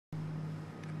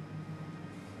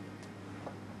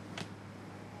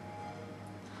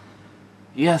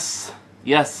Yes,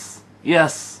 yes,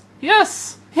 yes,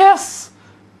 yes, yes!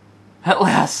 At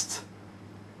last!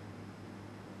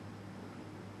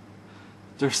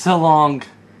 They're so long.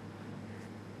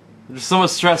 There's so much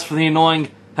stress for the annoying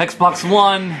Xbox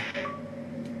One.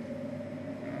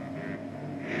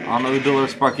 I don't know who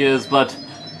Dolores Spark is, but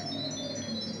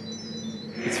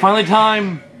it's finally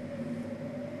time.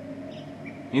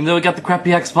 Even though we got the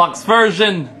crappy Xbox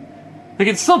version, we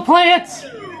can still play it.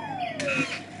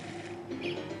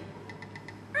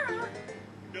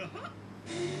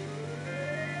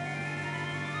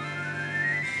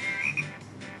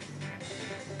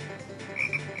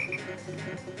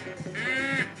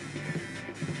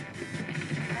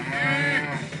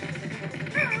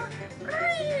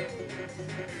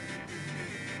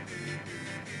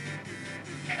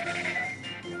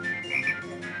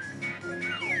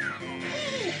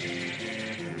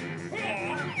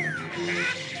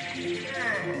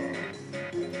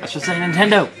 Let's just say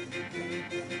Nintendo.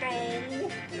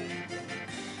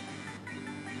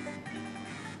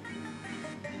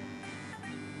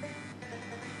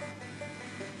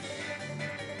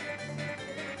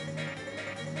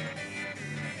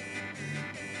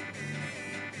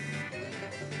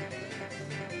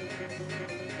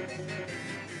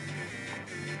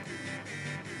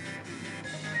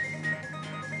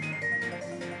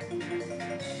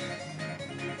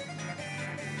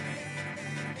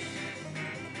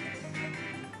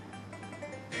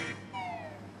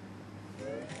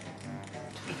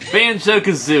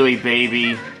 Banjo-Kazooie,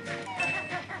 baby.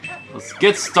 Let's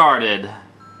get started.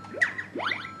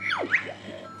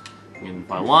 In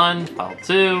file 1, file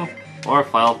 2, or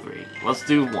file 3. Let's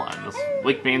do 1. Let's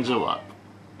wake Banjo up.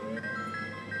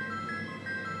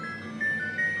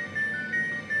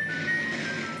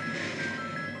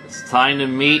 It's time to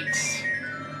meet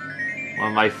one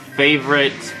of my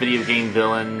favorite video game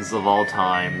villains of all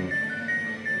time.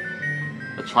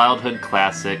 A childhood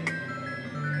classic.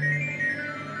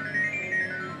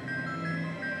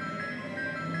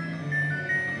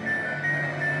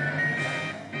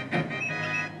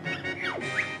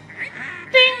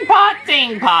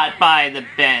 Ding pot by the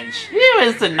bench. You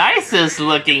is the nicest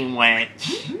looking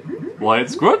wench. Why,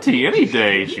 it's Grunty any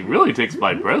day. She really takes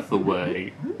my breath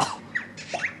away.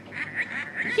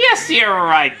 Yes, you're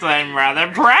right. I'm rather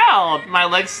proud. My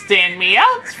legs stand me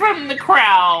out from the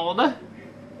crowd.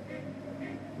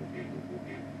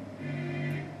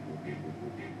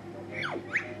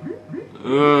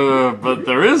 But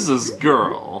there is this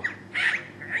girl.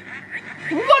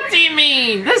 What do you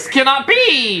mean? This cannot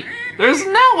be. There's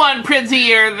no one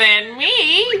prettier than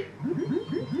me!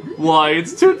 Why,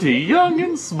 it's Tootie, young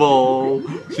and small.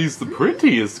 She's the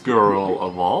prettiest girl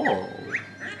of all.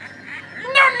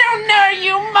 No,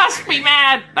 you must be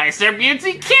mad! Nicer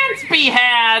beauty can't be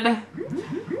had!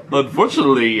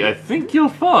 Unfortunately, I think you'll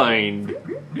find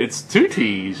it's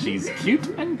Tootie. She's cute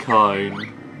and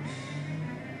kind.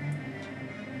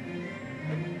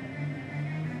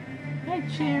 Hi,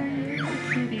 Cherry. Hi,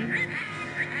 Tootie.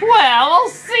 Well, we'll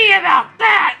see about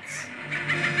that!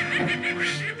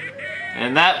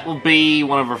 And that will be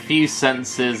one of her few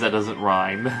sentences that doesn't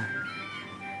rhyme.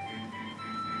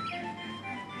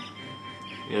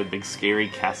 Yeah, a big scary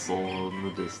castle in the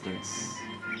distance.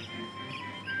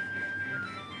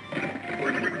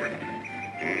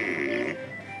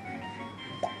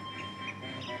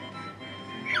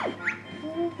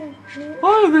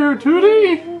 Hi there,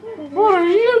 Tootie! What are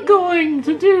you going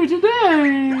to do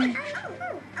today?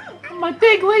 My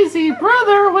big lazy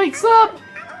brother wakes up!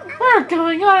 We're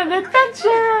going on an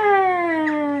adventure!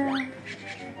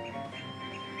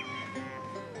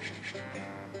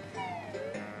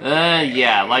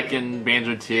 Yeah, like in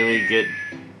Banjo-Tooie, get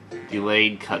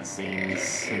delayed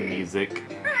cutscenes and music.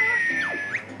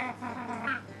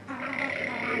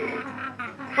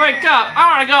 Wake up!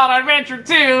 I wanna go on an adventure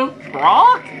too!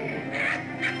 Rock?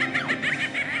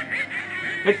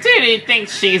 If Tootie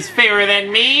thinks she's fairer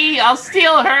than me, I'll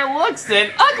steal her looks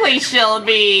and ugly she'll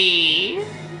be!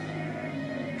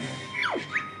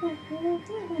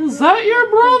 Is that your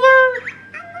brother?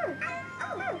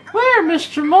 Where,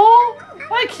 Mr. Mole?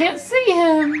 I can't see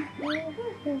him.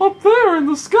 Up there in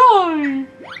the sky.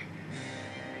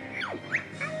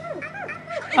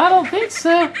 I don't think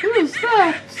so. Who is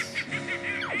that?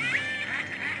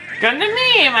 Come to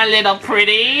me, my little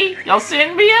pretty. You'll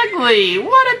soon be ugly.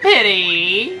 What a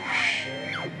pity.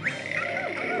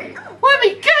 Let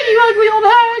me go, you ugly old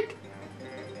hag.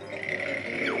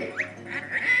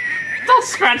 Don't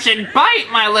scratch and bite,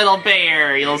 my little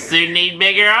bear. You'll soon need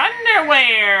bigger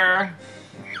underwear.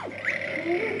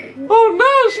 Oh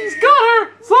no, she's got her!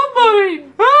 Somebody,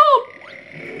 help!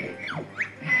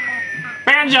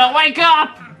 Banjo, wake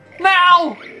up!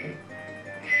 Now!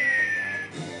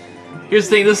 Here's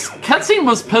the thing, this cutscene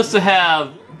was supposed to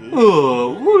have...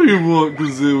 Oh, what do you want,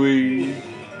 Kazooie?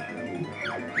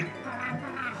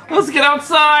 Let's get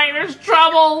outside, there's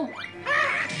trouble!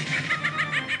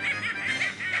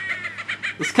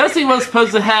 This cutscene was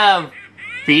supposed to have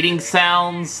feeding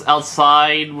sounds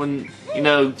outside when, you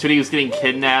know, Tootie was getting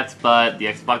kidnapped, but the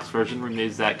Xbox version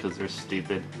removes that because they're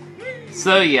stupid.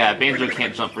 So yeah, Banjo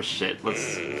can't jump for shit.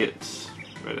 Let's get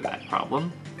rid of that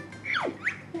problem.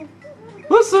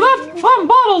 Listen up! I'm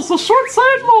Bottles, the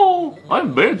short-sighted mole!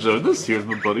 I'm Banjo, this here's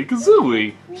my buddy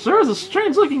Kazooie. Sure is a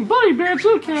strange-looking buddy,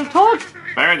 Banjo. Can I talk?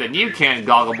 Better than you can,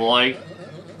 Goggle Boy.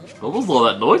 What was all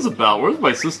that noise about? Where's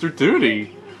my sister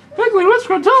Tootie? Higgly Witch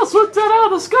Gruntel swooped down out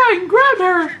of the sky and grabbed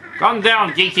her! Calm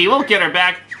down, Geeky, we'll get her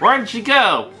back. Where did she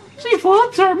go? She flew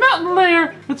up to her mountain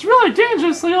lair. It's really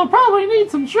dangerous, so you'll probably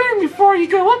need some training before you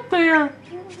go up there.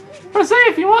 Press A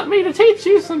if you want me to teach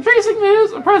you some basic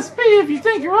moves, or press B if you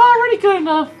think you're already good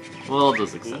enough. Well,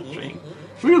 just accept training.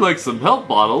 We'd like some help,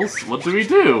 Bottles. What do we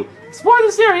do? Explore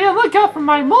this area and look out for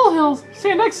my molehills.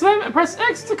 Stand next to them and press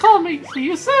X to call me. See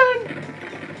you soon!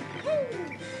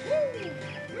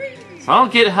 So I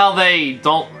don't get how they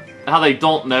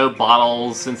don't know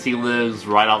Bottles since he lives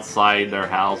right outside their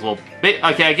house. Well,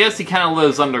 okay, I guess he kind of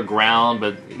lives underground,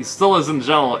 but he still lives in the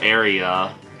general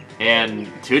area, and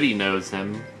Tootie knows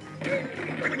him.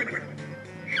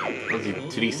 Was he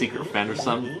Tootie's secret friend or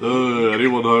something?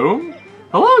 Anyone home?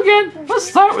 Hello again. Let's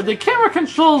start with the camera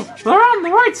controls. They're on the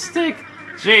right stick.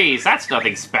 Jeez, that's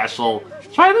nothing special.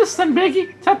 Try this then,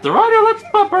 Biggie. Tap the right or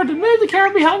left bumper to move the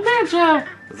camera behind Banjo.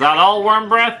 Is that all, Worm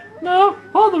Breath? No,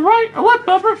 hold the right or left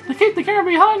bumper to keep the camera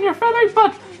behind your feathered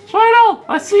butt. Try it all.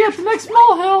 I see you at the next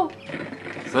molehill.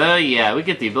 So yeah, we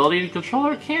get the ability to control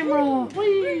our camera.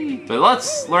 Whee! But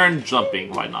let's learn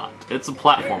jumping, why not? It's a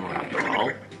platformer after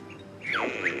all.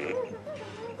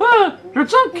 Your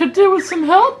jump could do with some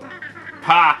help.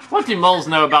 Ha! What do moles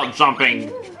know about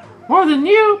jumping? More than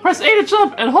you. Press A to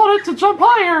jump and hold it to jump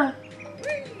higher.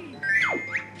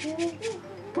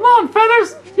 Come on,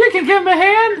 Feathers. You can give him a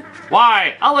hand.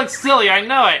 Why? I'll look silly, I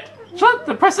know it. Jump,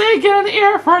 then press A again in the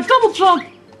air for a double jump.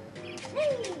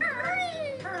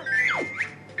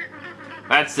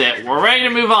 That's it. We're ready to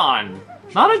move on.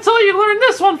 Not until you learn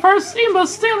this one first. You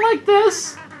must stand like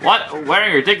this. What?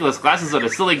 Wearing ridiculous glasses and a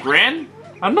silly grin?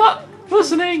 I'm not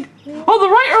listening. Hold the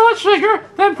right or left trigger,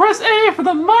 then press A for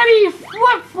the mighty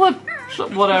flip.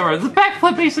 Whatever. The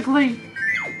backflip, basically.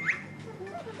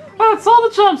 That's all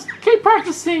the jumps. Keep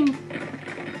practicing.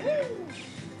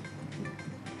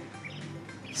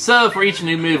 So, for each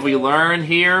new move we learn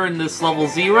here in this level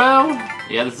 0...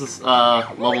 Yeah, this is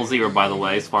level 0, by the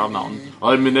way, Spiral Mountain.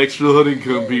 I'm an extra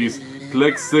honeycomb piece.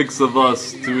 Collect 6 of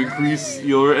us to increase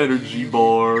your energy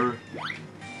bar.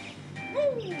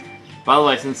 By the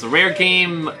way, since it's a rare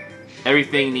game,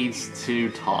 everything needs to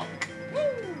talk.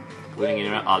 Including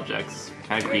inanimate objects.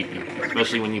 Kinda creepy,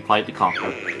 especially when you play it to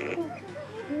Conquer.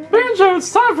 Banjo,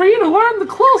 it's time for you to learn the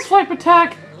close swipe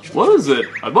attack. What is it?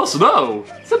 I must know!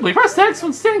 Simply press X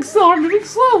when standing still or moving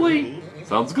slowly.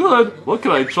 Sounds good. What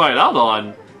can I try it out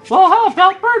on? Well, how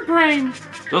about Bird Brain?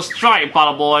 Just try it,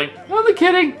 Bottle Boy. Only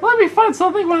kidding. Let me find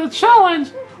something with a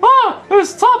challenge. Oh,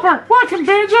 there's Topper. Whack him,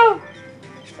 Banjo.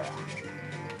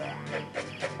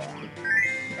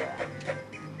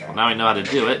 Well, now I know how to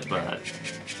do it, but...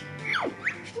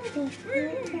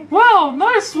 Wow,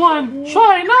 nice one.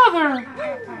 Try another.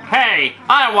 Hey,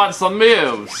 I want some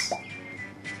moves.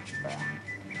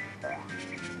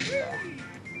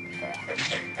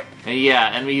 And yeah,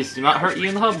 enemies do not hurt you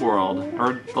in the hub world,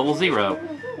 or level 0.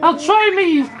 Now try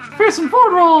me! Fearsome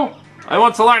forward roll! I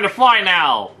want to learn to fly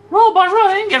now! Roll by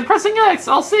running and pressing X.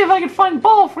 I'll see if I can find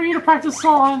ball for you to practice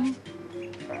on.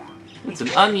 It's an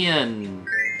onion.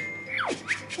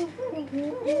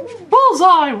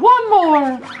 Bullseye! One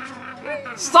more!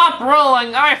 Stop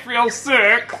rolling! I feel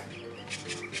sick!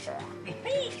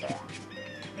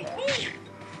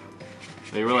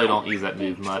 They really don't use that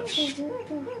move much.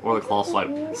 Or the claw swipe.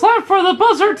 It's time for the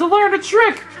buzzard to learn a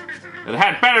trick! It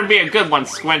had better be a good one,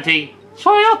 Squinty!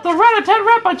 Try out the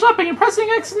rat-a-tat-rat by jumping and pressing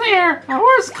X in the air. Now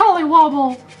where's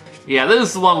Collywobble? Yeah, this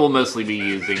is the one we'll mostly be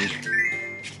using.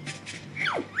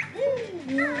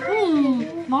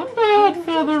 Not bad,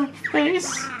 Feather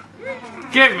Face.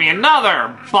 Give me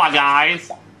another, Bug Eyes!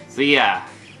 So yeah,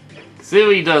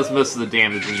 Kazooie does most of the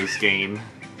damage in this game.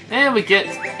 And we get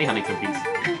a honeycomb piece.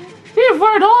 You've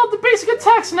learned all of the basic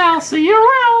attacks now. See you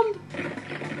around!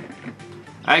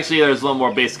 Actually, there's one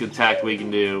more basic attack we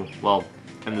can do. Well,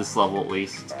 in this level at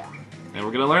least. And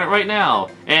we're gonna learn it right now.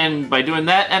 And by doing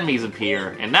that, enemies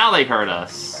appear. And now they hurt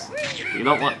us. We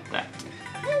don't want that.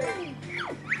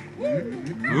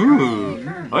 Ooh,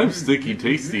 I'm sticky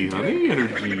tasty honey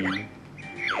energy.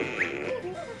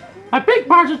 My big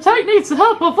Banjo-Kazooie needs the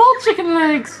help of old chicken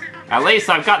legs. At least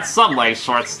I've got some leg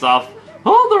short stuff.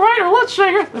 Hold the right or left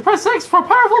trigger, then press X for a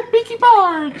powerful beaky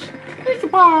barge. Beaky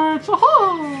barge,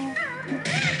 aha!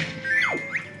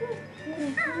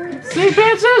 See,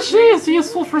 Banjo, she is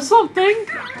useful for something.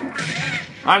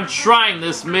 I'm trying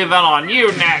this move out on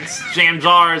you next, Jam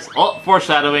Jars. Oh,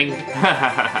 foreshadowing.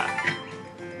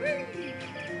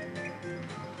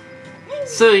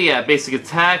 So yeah, basic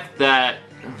attack that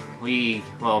we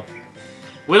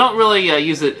don't really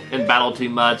use it in battle too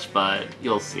much, but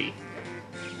you'll see.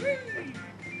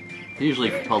 Usually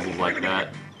for puzzles like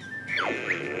that.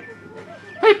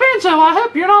 Hey Banjo, I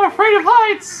hope you're not afraid of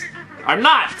heights. I'm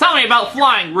not! Tell me about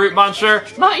flying, Root Muncher!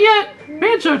 Not yet!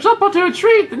 Banjo, jump onto a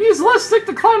tree, then use the left stick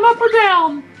to climb up or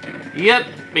down! Yep,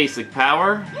 basic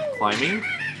power. Climbing.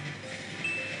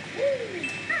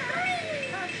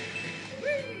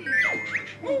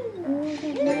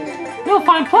 You'll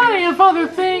find plenty of other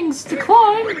things to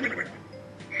climb!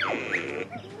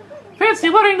 Fancy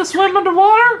learning to swim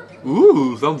underwater?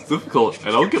 Ooh, sounds difficult,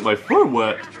 and I'll get my fur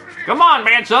wet. Come on,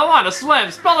 Banjo, I want to swim!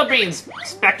 Spill the beans,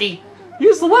 Specky!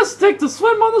 Use the left stick to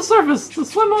swim on the surface. To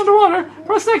swim underwater,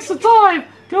 press X to dive.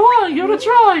 Go on, give it a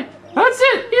try. That's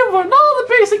it. You've learned all the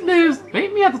basic moves.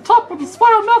 Meet me at the top of the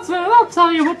spiral mountain and I'll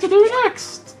tell you what to do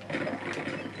next.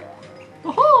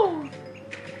 Oh!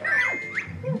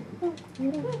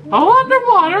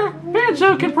 Underwater,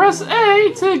 Banjo can press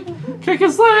A to kick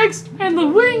his legs, and the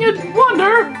winged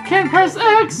wonder can press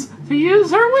X to use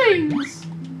her wings.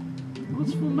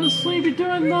 Which will mostly be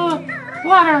doing the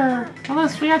latter,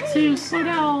 unless we have to slow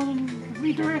down and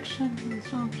redirection and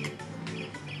junk.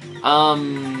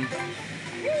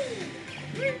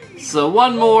 So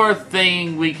one more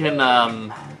thing we can,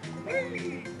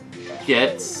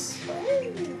 get.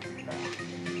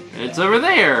 It's over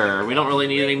there! We don't really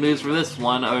need any moves for this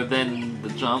one other than the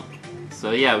jump. So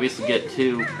yeah, we used to get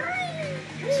two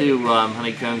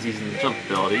honeycombs using the jump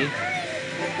ability.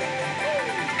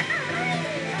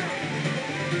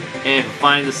 And if we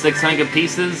find the 6 honeycomb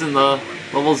pieces in the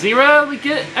level 0, we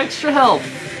get extra health.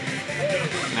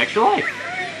 And extra life.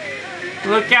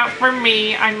 Look out for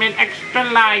me, I'm an extra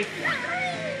life.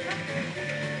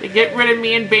 They get rid of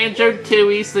me in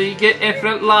Banjo-Kazooie, so you get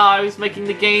infinite lives, making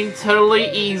the game totally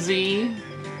easy.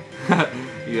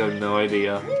 You have no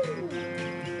idea.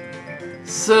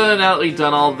 So now that we've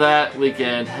done all that, we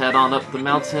can head on up the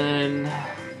mountain.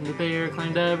 The bear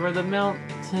climbed over the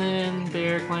mountain.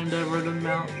 Bear climbed over the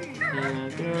mountain.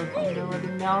 Bear climbed over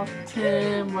the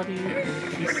mountain. What do you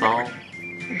think you saw?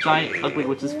 A giant, ugly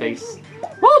witch's face.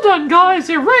 Well done, guys!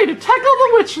 You're ready to tackle the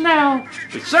witch now!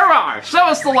 We sure are! Show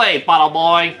us the way, Bottle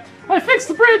Boy! I fixed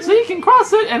the bridge so you can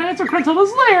cross it and enter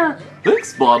Gruntilda's lair!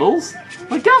 Thanks, Bottles!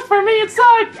 Look out for me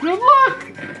inside! Good luck!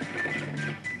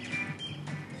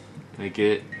 I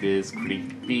get this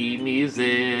creepy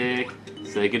music.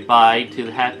 Say goodbye to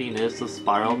the happiness of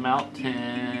Spiral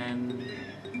Mountain.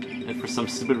 And for some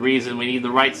stupid reason, we need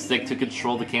the right stick to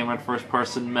control the camera in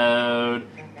first-person mode.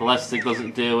 The left stick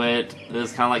doesn't do it.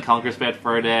 It's kind of like Conker's Bad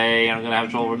Fur Day. I'm gonna have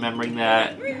trouble remembering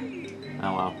that.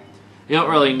 Oh well. You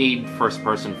don't really need first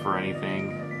person for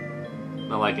anything.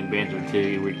 Not like in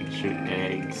Banjo-Kazooie where you can shoot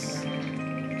eggs.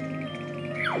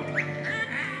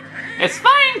 It's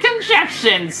fine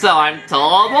conception, so I'm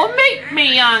told, will make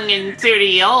me young and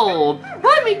dirty old.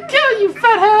 Let me go, you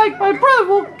fat hag! My brother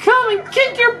will come and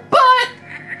kick your butt!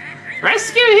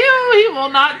 Rescue you, he will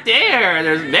not dare.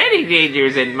 There's many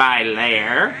dangers in my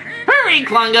lair. Hurry,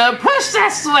 Klunga, push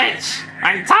that switch.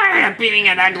 I'm tired of being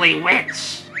an ugly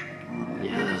witch.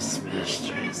 Yes,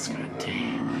 Mistress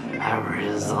Goody. Hour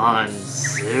is on.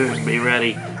 Soon be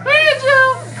ready.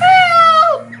 Banjo,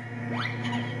 help!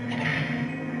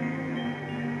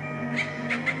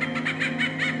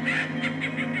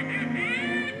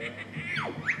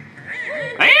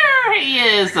 There he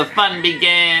is. The fun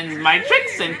begins. My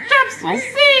tricks and traps will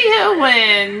see who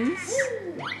wins.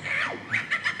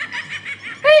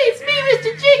 Hey, it's me,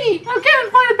 Mr. Jiggy! I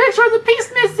can't find a picture of the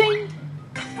piece missing!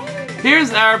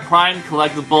 Here's our prime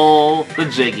collectible, the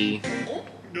Jiggy.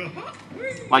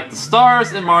 Like the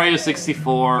stars in Mario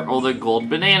 64 or the gold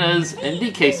bananas in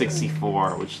DK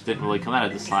 64, which didn't really come out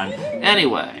at this time.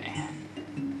 Anyway,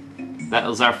 that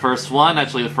was our first one.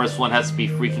 Actually, the first one has to be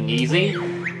freaking easy.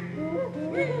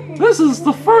 This is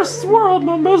the first world,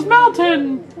 Mumbo's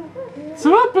Mountain!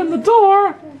 To open the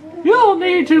door, you'll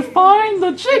need to find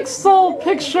the jigsaw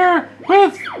picture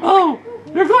with... Oh,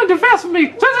 you're going too fast for me!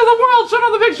 Turn to the world, show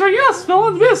on the picture! Yes, fill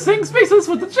in the missing spaces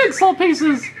with the jigsaw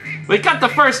pieces! We got the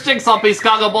first jigsaw piece,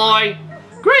 Goggle Boy!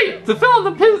 Great! To fill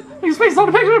in the space on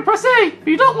the picture, press A. If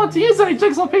you don't want to use any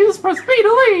jigsaw pieces, press B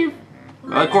to leave.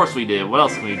 Of course we do. What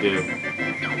else can we do?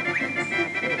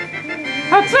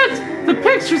 That's it! The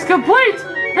picture's complete!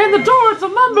 And the door to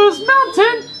Mumbo's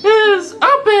Mountain is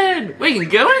open! We can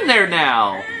go in there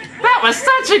now! That was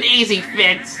such an easy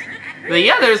fix!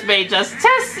 The others may just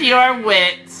test your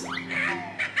wits!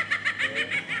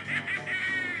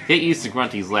 Get used to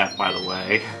Grunty's laugh, by the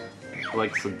way. She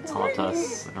likes to taunt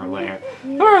us in her lair.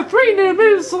 There are 3 new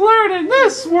moves to learn in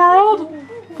this world!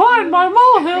 Find my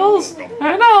molehills,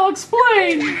 and I'll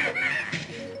explain!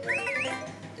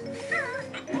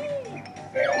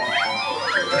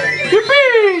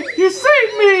 Yippee! You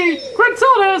saved me!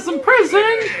 Gruntilda is in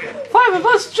prison! 5 of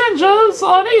us Jinjos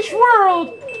on each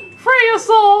world! Free us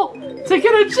all to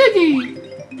get a jiggy!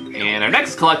 And our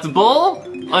next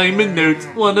collectible, I'm a note,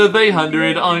 1 of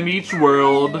 100 on each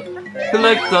world.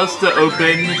 Collect us to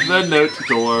open the note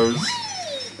doors.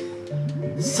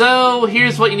 So,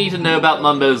 here's what you need to know about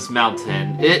Mumbo's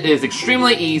Mountain. It is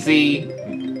extremely easy,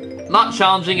 not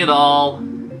challenging at all.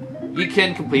 You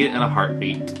can complete it in a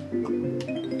heartbeat.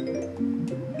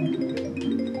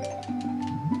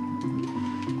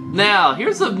 Now,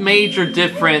 here's a major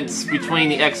difference between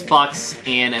the Xbox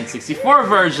and N64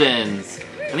 versions.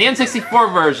 In the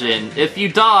N64 version, if you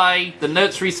die, the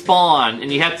notes respawn,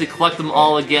 and you have to collect them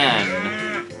all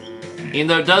again. Even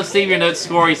though it does save your note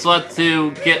score, you still have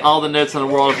to get all the notes in the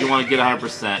world if you want to get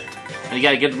 100%. And you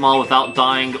gotta get them all without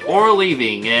dying or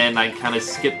leaving, and I kinda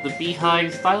skipped the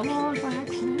Beehive's dialogue by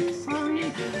accident,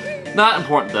 sorry. Not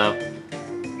important though.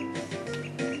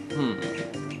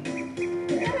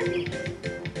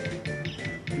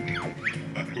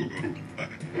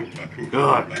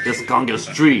 God, this Conga's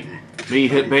tree. Me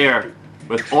hit bear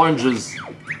with oranges.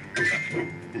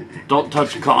 Don't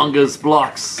touch Conga's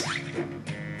blocks.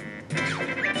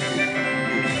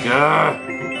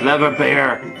 Grr, clever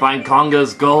bear, find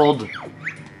Conga's gold.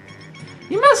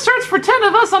 You must search for 10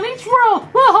 of us on each world.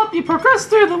 We'll help you progress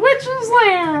through the witch's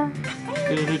lair.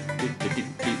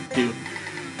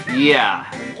 Yeah.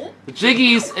 The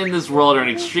Jiggies in this world are in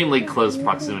extremely close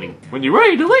proximity. When you're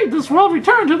ready to leave this world,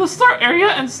 return to the start area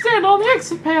and stand on the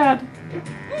exit pad.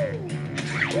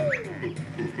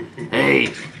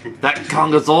 Hey, that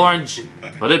Conga's orange.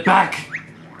 Put it back.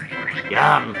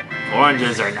 Yum,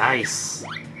 oranges are nice.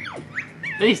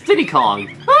 Hey, Diddy Kong.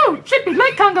 Oh, Chippy,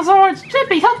 like Conga's orange.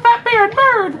 Chippy, help that bear and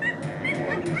bird.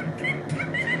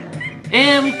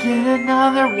 And we get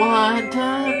another one.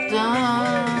 Dun,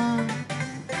 dun.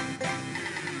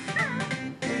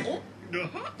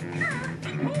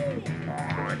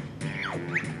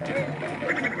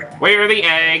 Where are the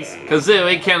eggs?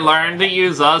 Kazooie can learn to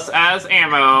use us as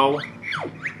ammo.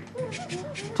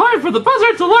 Time for the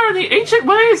buzzard to learn the ancient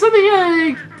ways of the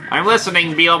egg. I'm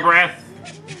listening, Beetle Breath.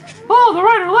 Follow the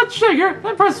right or left trigger,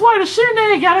 then press Y to shoot an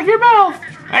egg out of your mouth.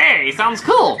 Hey, sounds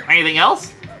cool. Anything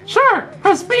else? Sure,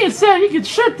 press B and say you can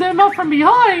shoot them up from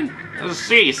behind.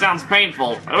 Gee, sounds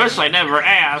painful. I wish I never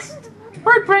asked.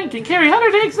 Bird Brain can carry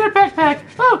 100 eggs in their backpack.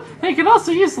 Oh, they can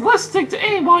also use the left stick to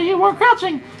aim while you were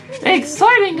crouching.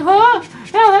 Exciting, huh?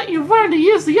 Now that you've learned to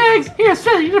use the eggs, here's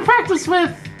 50 to practice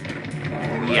with.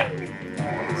 Yeah.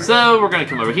 So, we're gonna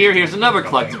come over here. Here's another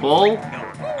collectible.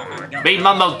 Beat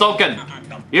Mumbo Token.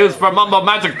 Used for Mumbo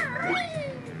Magic.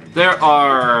 There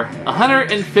are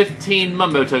 115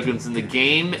 Mumbo tokens in the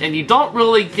game, and you don't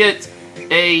really get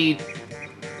a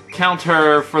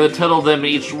counter for the total of them in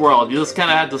each world. You just kind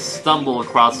of have to stumble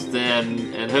across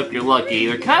them and hope you're lucky.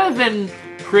 They're kind of in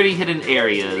pretty hidden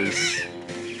areas.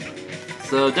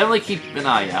 So definitely keep an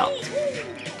eye out.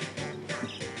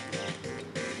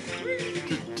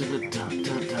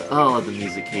 Oh, I love the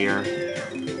music here.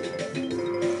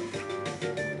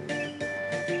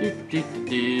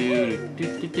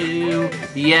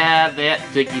 Yeah, that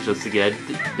Jiggie's just a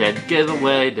dead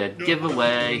giveaway, dead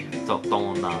giveaway. Oh,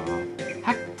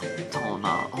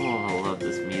 I love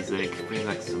this music. Brings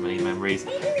back so many memories.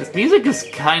 This music is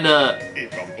kinda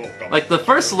like the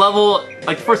first level,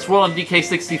 like the first world on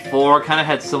DK64 kinda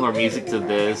had similar music to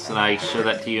this, and I showed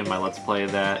that to you in my Let's Play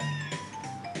of that.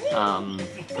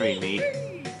 Pretty neat.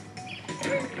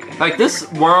 Like,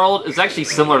 this world is actually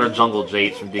similar to Jungle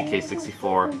Jates from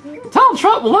DK64. Talon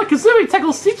Trot will let Kazooie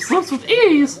tackle steep slopes with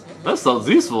ease. That sounds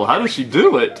useful. How does she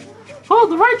do it?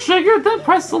 Hold the right trigger, then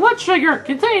press the left trigger.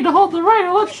 Continue to hold the right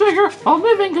or left trigger while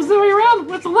moving Kazooie around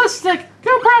with the left stick.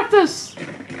 Go practice!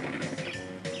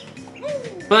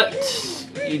 But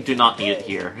you do not need it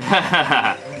here.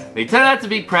 They tend out to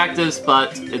be practiced,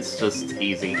 but it's just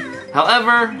easy.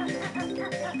 However,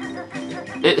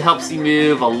 it helps you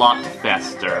move a lot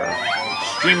faster.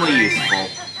 Extremely useful.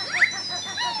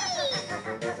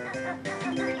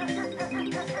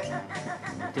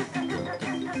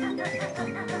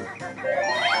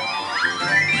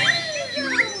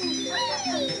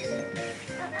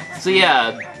 So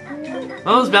yeah,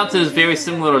 Momo's Mountain is very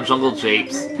similar to Jungle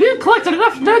Japes. You collected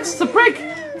enough notes to break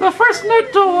the first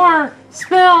note door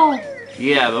spell.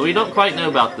 Yeah, but we don't quite know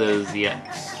about those yet.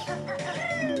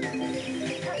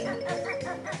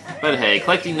 But hey,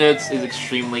 collecting notes is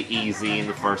extremely easy in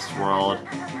the first world.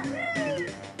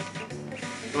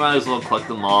 We might as well collect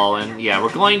them all, and yeah,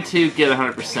 we're going to get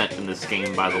 100% in this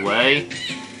game, by the way.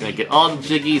 Gonna get all the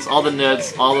Jiggies, all the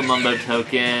notes, all the Mumbo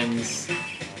tokens,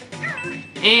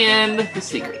 and the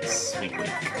secrets. Wink, wink.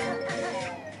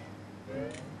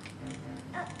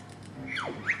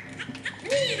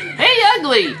 Hey,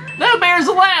 Ugly! No bears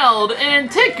allowed in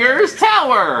Tinker's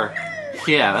Tower!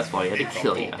 Yeah, that's why I had to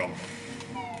kill you.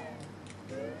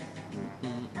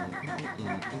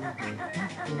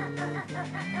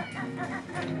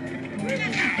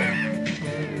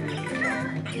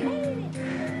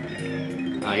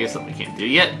 Here's something we can't do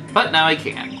yet, but now I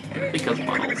can, because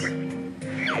puddles.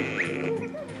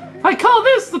 I call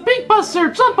this the Pink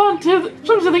Buster. Jump into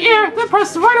the air, then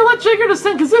press the right or left trigger to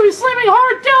send Kazooie slamming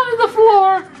hard down to the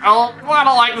floor. Oh, I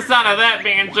don't like the sound of that,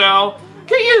 Banjo.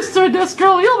 Get used to it, Desk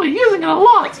Girl. You'll be using it a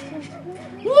lot.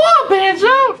 Whoa,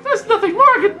 Banjo! There's nothing more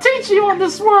I can teach you on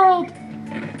this world.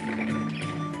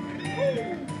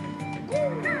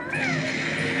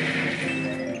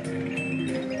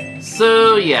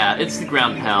 So yeah, it's the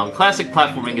ground pound, classic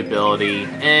platforming ability,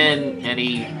 and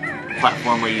any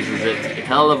platformer uses it a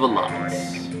hell of a lot.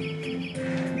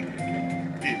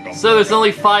 So there's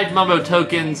only 5 Mumbo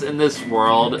tokens in this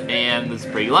world, and it's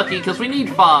pretty lucky because we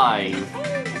need 5.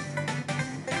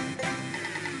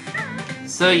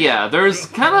 So yeah, there's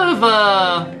kind of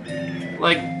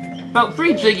like about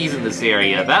 3 Jiggies in this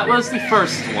area. That was the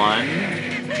first one.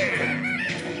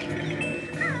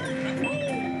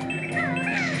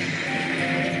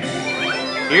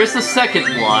 Here's the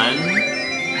second one.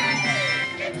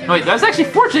 Oh, wait, there's actually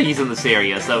 4 Jiggies in this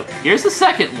area, so here's the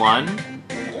second one.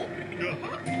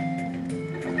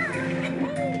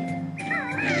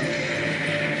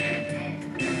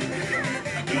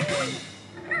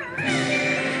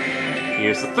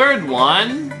 Here's the third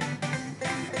one.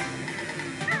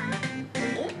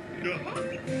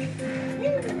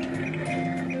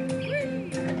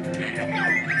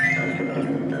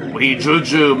 We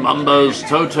juju Mumbo's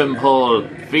totem pole.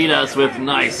 Feed us with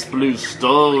nice blue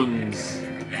stones.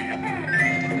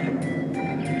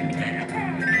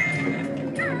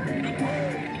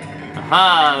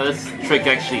 Aha! This trick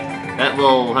actually, that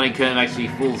little honeycomb actually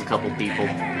fools a couple people.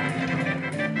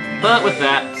 But with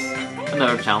that,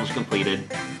 another challenge completed.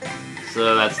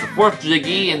 So that's the 4th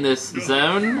Jiggy in this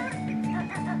zone.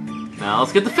 Now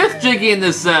let's get the 5th Jiggy in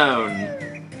this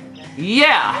zone.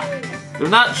 Yeah! They're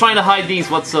not trying to hide these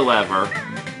whatsoever.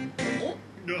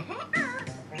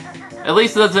 At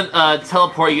least it doesn't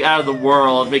teleport you out of the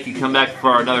world, make you come back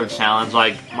for another challenge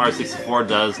like Mario 64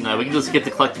 does. No, we can just get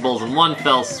the collectibles in one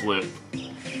fell swoop.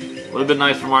 Would have been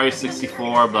nice for Mario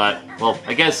 64, but, well,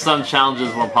 I guess some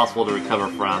challenges were impossible to recover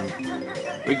from.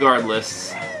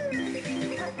 Regardless.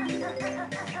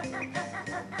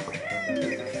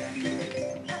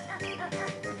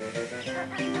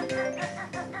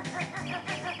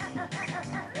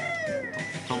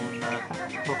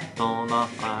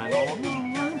 I don't know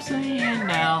what I'm saying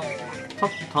now.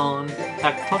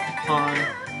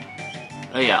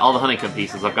 Oh yeah, all the honeycomb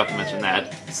pieces, I forgot to mention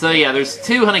that. So yeah, there's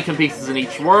 2 honeycomb pieces in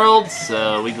each world,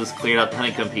 so we just cleared out the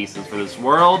honeycomb pieces for this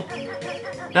world.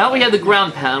 Now we have the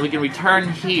ground pound, we can return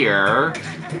here.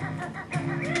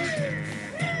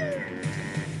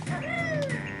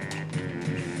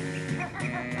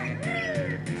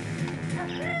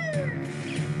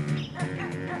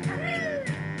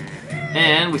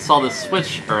 And we saw the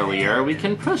switch earlier, we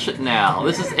can push it now.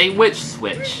 This is a witch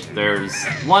switch. There's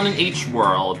 1 in each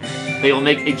world. They will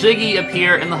make a Jiggy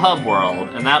appear in the hub world,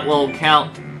 and that will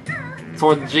count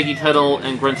toward the Jiggy total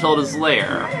in Gruntilda's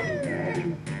lair.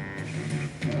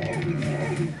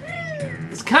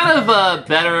 It's kind of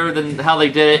better than how they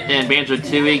did it in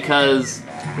Banjo-Tooie, because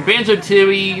in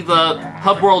Banjo-Tooie, the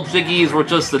hub world Jiggies were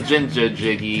just the Jinjo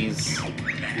Jiggies.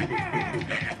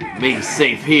 Me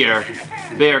safe here.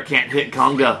 Bear can't hit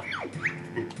Conga.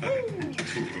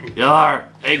 Yar,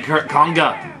 egg hurt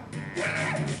Conga.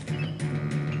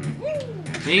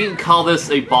 You can call this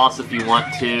a boss if you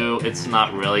want to. It's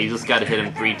not really. You just gotta hit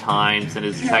him 3 times, and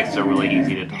his attacks are really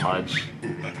easy to dodge.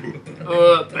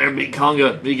 Bear beat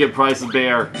Conga. Me get price of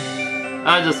bear.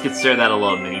 I just consider that a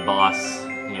little mini boss.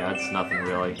 Yeah, it's nothing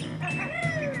really.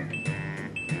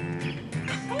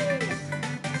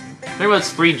 There was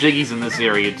 3 Jiggies in this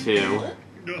area too.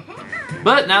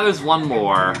 But now there's 1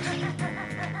 more.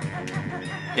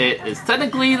 It is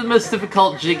technically the most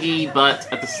difficult Jiggy, but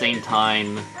at the same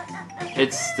time,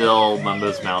 it's still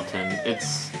Mumbo's Mountain.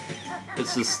 It's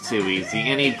just too easy.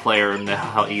 Any player knows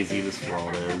how easy this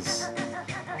world is.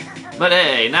 But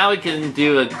hey, now we can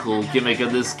do a cool gimmick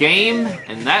of this game,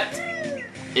 and that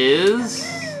is...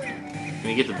 Can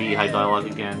we get the Beehive dialogue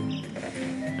again?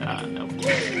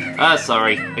 No.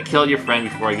 Sorry. I killed your friend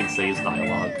before I could say his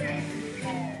dialogue.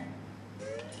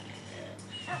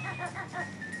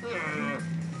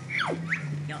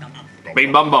 Me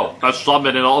Mumbo, best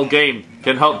summon in all game,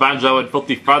 can help Banjo and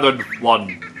Filthy Feathered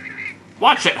One.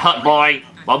 Watch it, Hut Boy!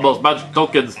 Mumbo's magic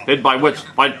tokens, hid by which,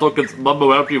 find tokens,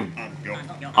 Mumbo help you.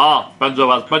 Ah,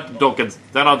 Banjo has plenty tokens.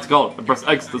 Stand on skull and press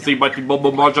X to see mighty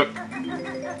Mumbo magic.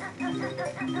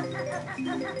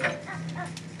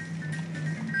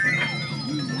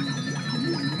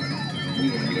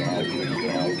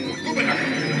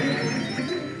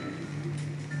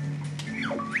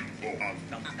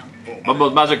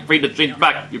 Mumbo's magic free to change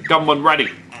back. You come when ready.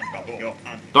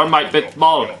 Thermite bit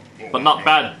small, but not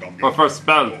bad for first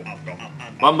spell.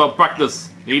 Mumbo practice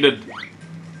needed.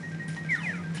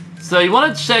 So you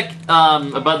want to check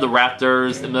above the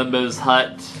raptors in Mumbo's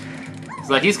hut.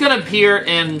 So he's going to appear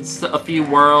in a few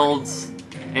worlds,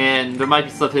 and there might be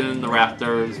stuff hidden in the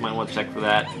rafters. Might want to check for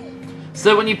that.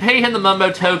 So when you pay him the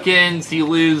Mumbo tokens, you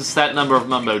lose that number of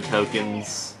Mumbo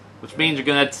tokens, which means you're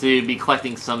going to have to be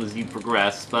collecting some as you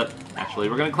progress. But actually,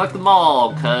 we're going to collect them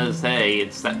all because hey,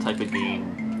 it's that type of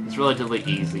game. It's relatively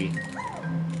easy.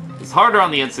 It's harder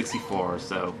on the N64,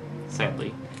 so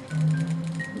sadly.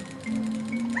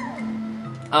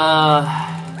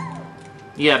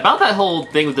 Yeah, about that whole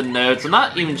thing with the notes, I'm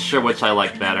not even sure which I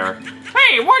like better.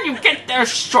 Hey, where'd you get their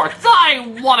shorts?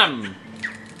 I want them!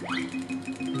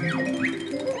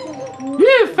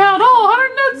 You found all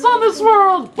 100 notes on this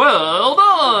world! Well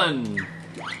done!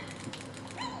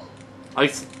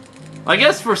 I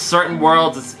guess for certain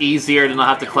worlds it's easier to not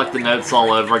have to collect the notes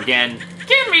all over again.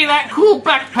 Give me that cool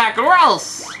backpack or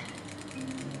else!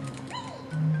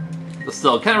 But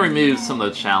still, it kind of removes some of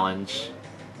the challenge.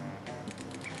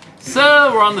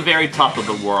 So, we're on the very top of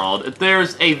the world. If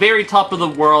there's a very top of the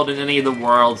world in any of the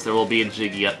worlds, there will be a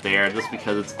Jiggy up there, just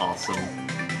because it's awesome.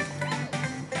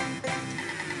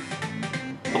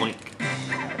 Boink.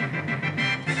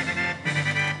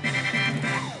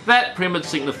 That pretty much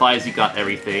signifies you got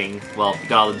everything. Well, you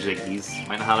got all the Jiggies.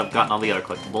 Might not have gotten all the other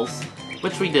collectibles,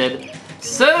 which we did.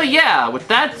 So yeah, with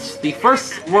that, the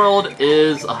first world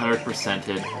is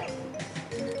 100%ed.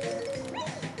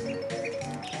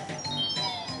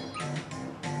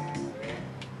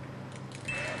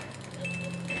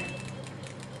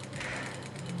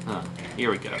 Here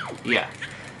we go. Yeah.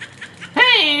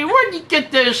 Hey, where'd you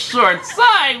get those shorts?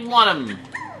 I want them!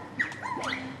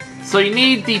 So you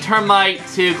need the termite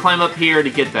to climb up here to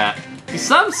get that.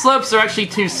 Some slopes are actually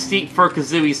too steep for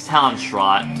Kazooie's talent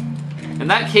shot. In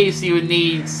that case, you would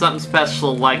need something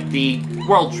special like the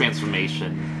world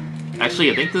transformation.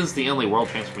 Actually, I think this is the only world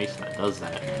transformation that does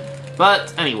that.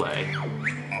 But anyway.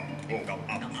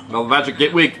 No magic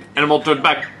get weak. Animal turn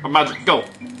back. Or magic go.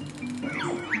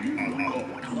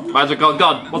 Magic all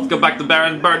gone. Let's go back to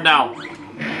Baron Bird now.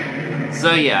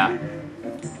 So yeah.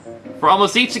 For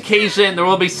almost each occasion, there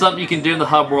will be something you can do in the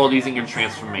hub world using your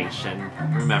transformation.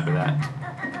 Remember that.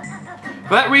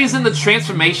 For that reason, the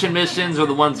transformation missions are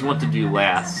the ones you want to do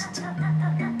last.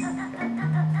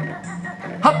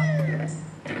 Hup!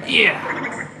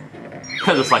 Yeah!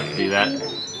 I just like to do that.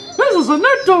 This is a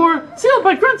note door, sealed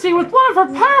by Grunty with one of her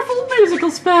powerful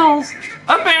musical spells.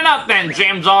 Open it up then,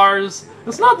 jam jars!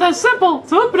 It's not that simple.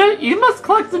 To open it, you must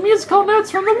collect the musical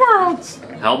notes from the worlds.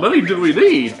 How many do we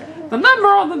need? The number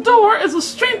on the door is the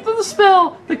strength of the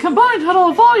spell. The combined total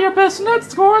of all your best note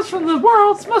scores from the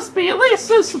worlds must be at least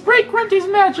this to break Grunty's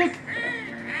magic.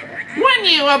 When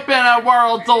you open a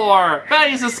world door,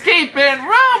 Betty's escape and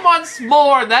roam once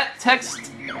more. That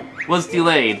text was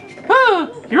delayed.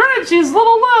 Your energy is a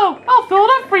little low. I'll fill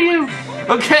it up for you.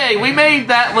 Okay, we made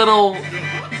that little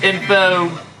info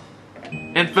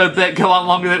bit go on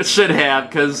longer than it should have,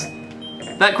 because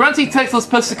that Grunty text was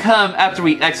supposed to come after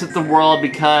we exit the world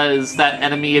because that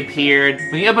enemy appeared.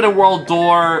 When you open a world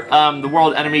door, the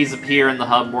world enemies appear in the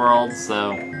hub world,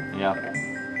 so yeah.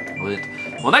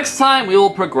 Well, next time we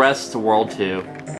will progress to World 2.